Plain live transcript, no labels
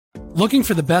Looking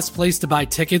for the best place to buy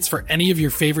tickets for any of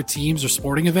your favorite teams or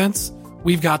sporting events?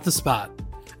 We've got the spot.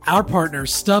 Our partner,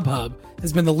 StubHub,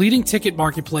 has been the leading ticket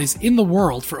marketplace in the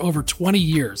world for over 20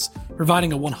 years,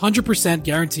 providing a 100%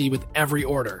 guarantee with every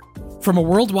order. From a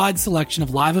worldwide selection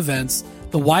of live events,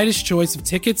 the widest choice of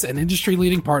tickets and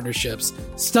industry-leading partnerships,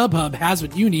 StubHub has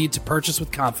what you need to purchase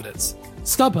with confidence.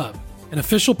 StubHub, an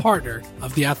official partner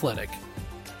of The Athletic.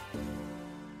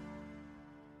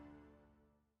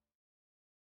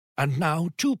 And now,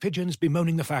 two pigeons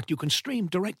bemoaning the fact you can stream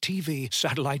DirecTV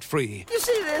satellite-free. You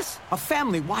see this? A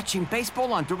family watching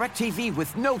baseball on DirecTV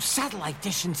with no satellite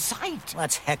dish in sight.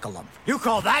 Let's heckle them. You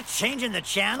call that changing the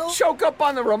channel? Choke up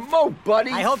on the remote,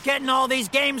 buddy. I hope getting all these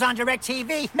games on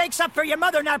DirecTV makes up for your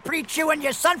mother not pre-chewing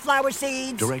your sunflower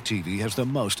seeds. DirecTV has the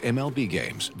most MLB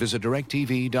games. Visit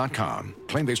DirecTV.com.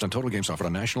 Claim based on total games offered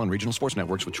on national and regional sports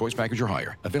networks with choice package or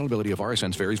higher. Availability of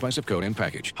RSNs varies by zip code and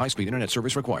package. High-speed internet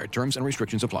service required. Terms and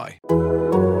restrictions apply.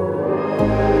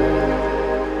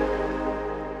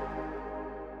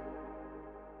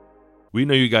 We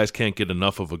know you guys can't get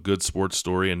enough of a good sports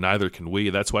story, and neither can we.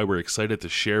 That's why we're excited to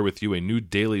share with you a new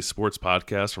daily sports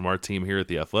podcast from our team here at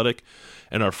The Athletic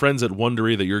and our friends at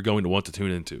Wondery that you're going to want to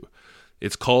tune into.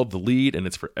 It's called The Lead, and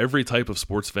it's for every type of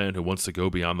sports fan who wants to go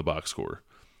beyond the box score.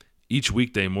 Each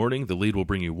weekday morning, The Lead will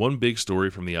bring you one big story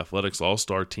from The Athletic's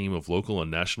all-star team of local and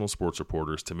national sports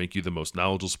reporters to make you the most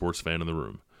knowledgeable sports fan in the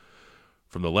room.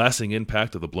 From the lasting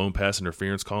impact of the blown pass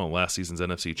interference call in last season's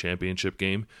NFC Championship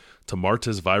game, to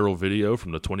Marta's viral video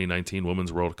from the 2019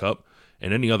 Women's World Cup,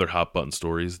 and any other hot-button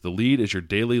stories, The Lead is your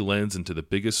daily lens into the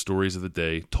biggest stories of the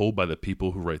day told by the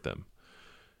people who write them.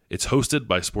 It's hosted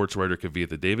by sports writer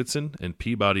Kavitha Davidson and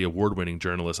Peabody Award-winning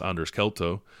journalist Anders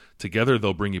Kelto. Together,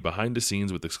 they'll bring you behind the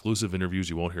scenes with exclusive interviews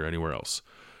you won't hear anywhere else.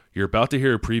 You're about to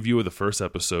hear a preview of the first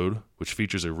episode, which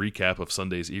features a recap of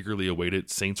Sunday's eagerly awaited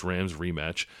Saints-Rams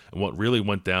rematch and what really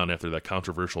went down after that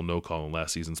controversial no-call in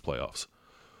last season's playoffs.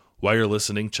 While you're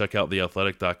listening, check out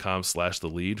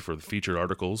theathletic.com/thelead for the featured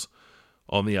articles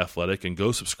on The Athletic, and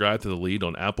go subscribe to The Lead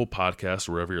on Apple Podcasts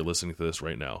or wherever you're listening to this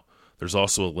right now. There's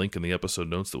also a link in the episode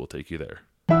notes that will take you there.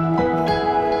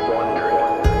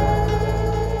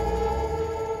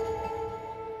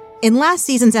 In last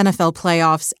season's NFL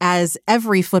playoffs, as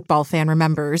every football fan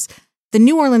remembers, the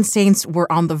New Orleans Saints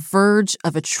were on the verge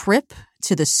of a trip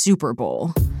to the Super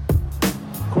Bowl.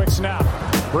 Quick snap,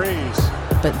 Breeze.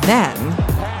 But then...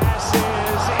 Pass is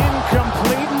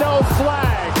incomplete, no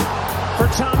flag for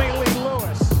Tommy Lee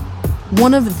Lewis.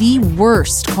 One of the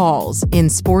worst calls in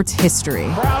sports history.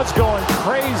 Crowd's going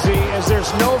crazy as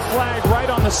there's no flag right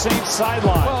on the Saints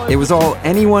sideline. It was all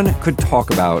anyone could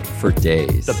talk about for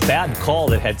days. The bad call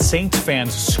that had Saints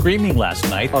fans screaming last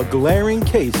night. A glaring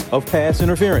case of pass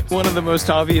interference. One of the most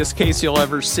obvious cases you'll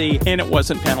ever see, and it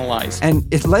wasn't penalized. And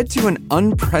it led to an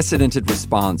unprecedented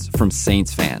response from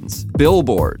Saints fans.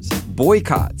 Billboards,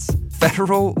 boycotts,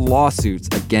 federal lawsuits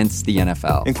against the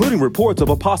NFL. Including reports of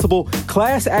a possible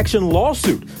class action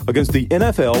lawsuit against the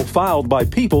NFL filed by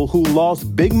people who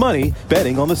lost big money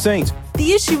betting on the Saints.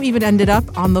 The issue even ended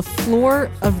up on the floor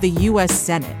of the U.S.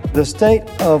 Senate. The state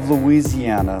of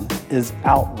Louisiana is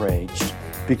outraged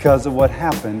because of what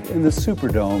happened in the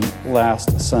Superdome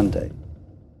last Sunday.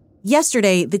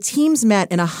 Yesterday, the teams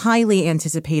met in a highly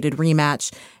anticipated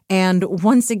rematch, and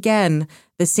once again,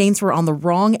 the Saints were on the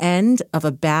wrong end of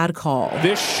a bad call.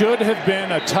 This should have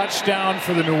been a touchdown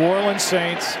for the New Orleans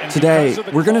Saints. Today,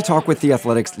 we're going to talk with The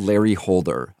Athletic's Larry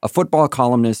Holder, a football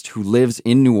columnist who lives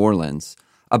in New Orleans,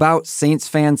 about Saints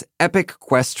fans' epic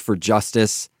quest for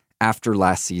justice after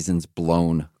last season's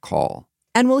blown call.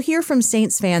 And we'll hear from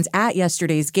Saints fans at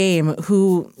yesterday's game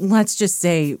who, let's just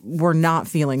say, were not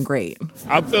feeling great.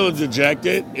 I'm feeling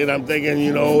dejected, and I'm thinking,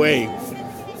 hey,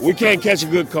 we can't catch a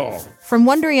good call. From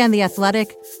Wondery and The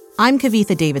Athletic, I'm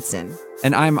Kavitha Davidson.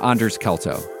 And I'm Anders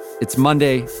Kelto. It's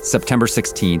Monday, September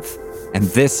 16th, and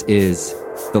this is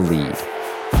The Lead.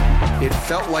 It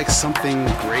felt like something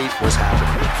great was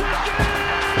happening.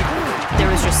 There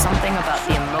was just something about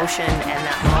the emotion and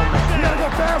that moment.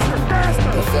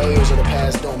 The failures of the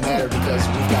past don't matter because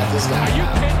we've got this guy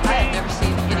now. I have never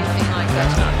seen anything like that.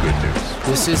 That's not good news.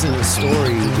 This isn't a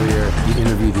story where you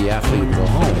interview the athlete and go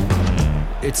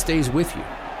home. It stays with you.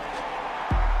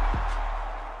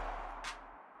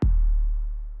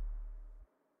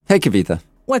 Hey, Kavitha.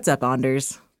 What's up,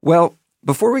 Anders? Well,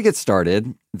 before we get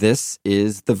started, this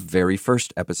is the very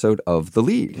first episode of The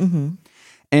Lead. Mm-hmm.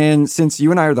 And since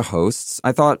you and I are the hosts,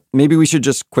 I thought maybe we should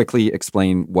just quickly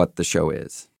explain what the show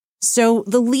is. So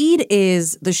The Lead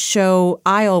is the show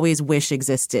I always wish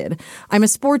existed. I'm a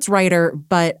sports writer,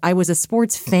 but I was a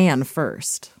sports fan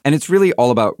first. And it's really all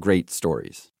about great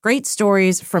stories. Great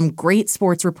stories from great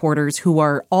sports reporters who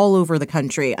are all over the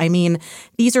country. I mean,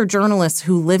 these are journalists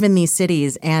who live in these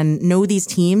cities and know these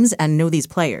teams and know these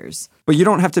players. But you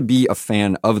don't have to be a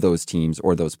fan of those teams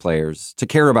or those players to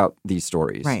care about these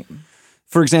stories. Right.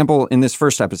 For example, in this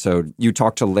first episode, you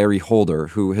talked to Larry Holder,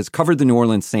 who has covered the New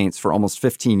Orleans Saints for almost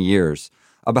 15 years,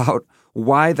 about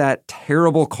why that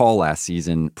terrible call last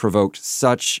season provoked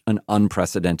such an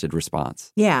unprecedented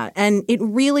response. Yeah, and it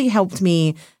really helped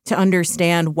me to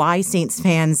understand why Saints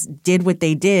fans did what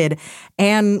they did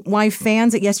and why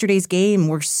fans at yesterday's game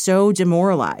were so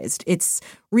demoralized. It's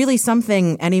really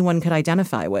something anyone could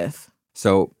identify with.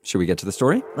 So, should we get to the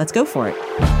story? Let's go for it.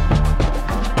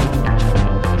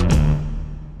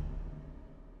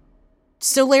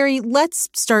 So, Larry, let's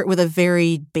start with a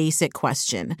very basic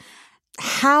question.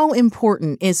 How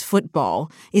important is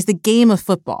the game of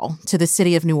football to the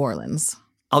city of New Orleans?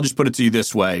 I'll just put it to you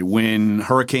this way. When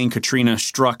Hurricane Katrina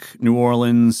struck New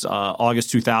Orleans, August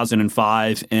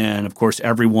 2005, and of course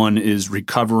everyone is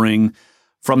recovering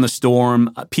from the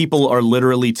storm, people are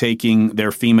literally taking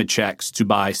their FEMA checks to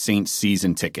buy Saints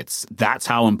season tickets. That's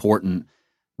how important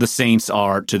the Saints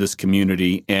are to this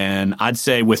community. And I'd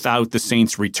say without the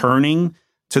Saints returning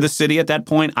to the city at that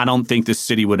point, I don't think this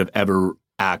city would have ever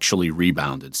actually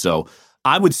rebounded. So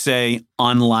I would say,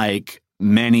 unlike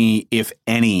many, if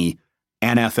any,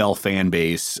 NFL fan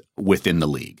base within the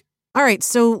league. All right,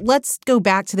 so let's go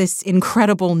back to this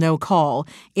incredible no call.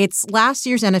 It's last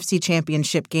year's NFC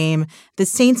Championship game. The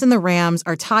Saints and the Rams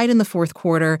are tied in the fourth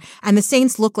quarter, and the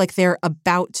Saints look like they're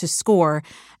about to score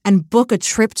and book a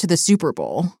trip to the Super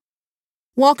Bowl.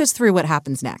 Walk us through what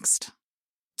happens next.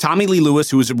 Tommy Lee Lewis,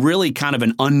 who is really kind of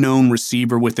an unknown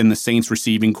receiver within the Saints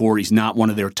receiving corps, he's not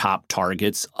one of their top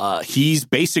targets. He's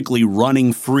basically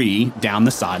running free down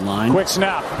the sideline. Quick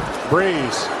snap,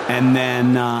 Breeze. And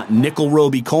then Nickel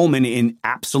Roby Coleman, in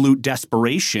absolute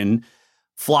desperation,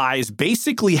 flies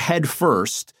basically head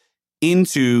first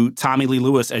into Tommy Lee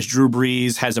Lewis as Drew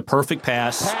Brees has a perfect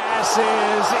pass. Pass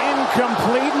is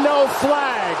incomplete, no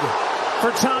flag for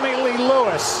Tommy Lee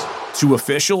Lewis. Two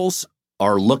officials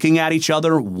are looking at each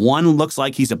other. One looks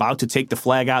like he's about to take the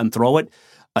flag out and throw it.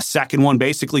 A second one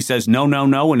basically says no,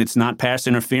 and it's not pass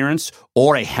interference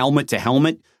or a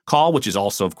helmet-to-helmet call, which is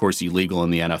also, of course, illegal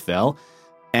in the NFL.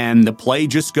 And the play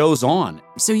just goes on.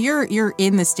 So you're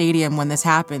in the stadium when this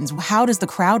happens. How does the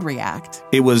crowd react?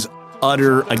 It was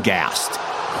utter aghast.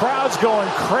 Crowd's going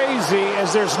crazy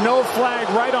as there's no flag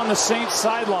right on the Saints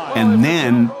sideline. And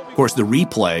then, of course, the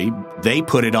replay, they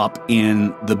put it up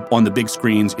on the big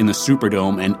screens in the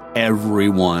Superdome, and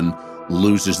everyone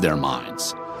loses their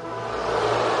minds.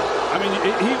 I mean,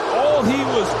 all he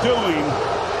was doing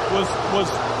was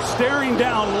staring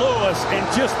down Lewis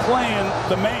and just playing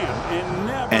the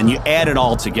man. And you add it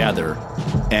all together,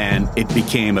 and it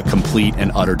became a complete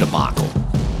and utter debacle.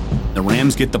 The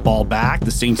Rams get the ball back.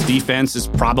 The Saints defense is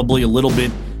probably a little bit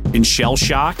in shell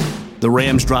shock. The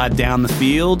Rams drive down the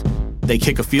field. They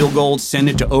kick a field goal, send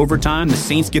it to overtime. The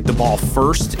Saints get the ball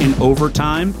first in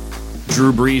overtime.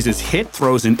 Drew Brees is hit,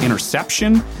 throws an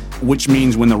interception, which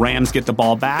means when the Rams get the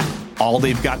ball back, all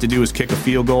they've got to do is kick a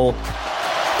field goal.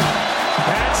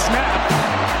 Bad snap.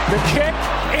 The kick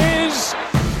is...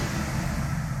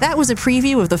 That was a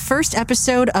preview of the first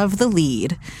episode of The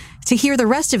Lead. To hear the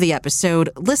rest of the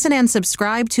episode, listen and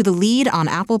subscribe to The Lead on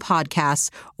Apple Podcasts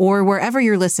or wherever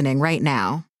you're listening right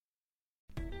now.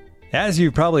 As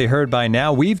you've probably heard by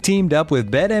now, we've teamed up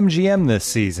with BetMGM this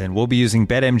season. We'll be using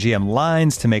BetMGM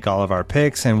lines to make all of our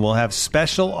picks, and we'll have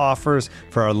special offers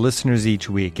for our listeners each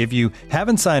week. If you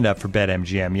haven't signed up for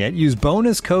BetMGM yet, use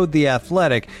bonus code The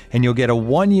Athletic, and you'll get a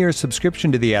 1-year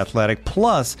subscription to The Athletic,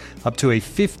 plus up to a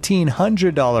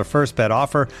 $1,500 first bet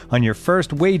offer on your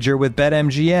first wager with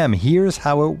BetMGM. Here's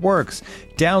how it works.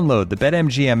 Download the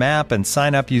BetMGM app and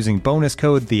sign up using bonus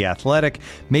code The Athletic.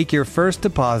 Make your first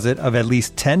deposit of at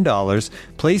least $10.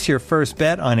 Place your first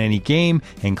bet on any game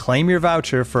and claim your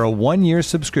voucher for a 1-year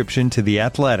subscription to The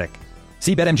Athletic.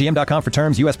 See BetMGM.com for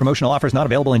terms. U.S. promotional offers not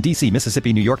available in D.C.,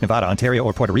 Mississippi, New York, Nevada, Ontario,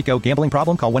 or Puerto Rico. Gambling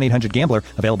problem? Call 1-800-GAMBLER.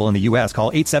 Available in the U.S.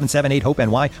 Call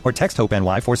 877-8-HOPE-NY or text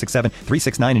HOPE-NY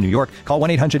 467-369 in New York. Call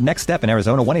 1-800-NEXT-STEP in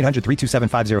Arizona.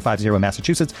 1-800-327-5050 in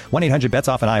Massachusetts.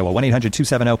 1-800-BETS-OFF in Iowa.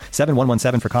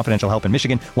 1-800-270-7117 for confidential help in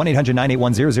Michigan.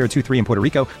 1-800-981-0023 in Puerto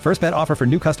Rico. First bet offer for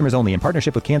new customers only in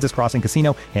partnership with Kansas Crossing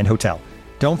Casino and Hotel.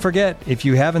 Don't forget, if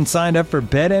you haven't signed up for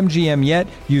BetMGM yet,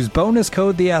 use bonus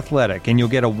code The Athletic, and you'll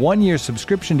get a 1-year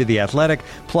subscription to The Athletic,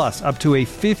 plus up to a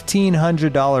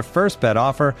 $1,500 first bet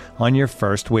offer on your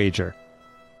first wager.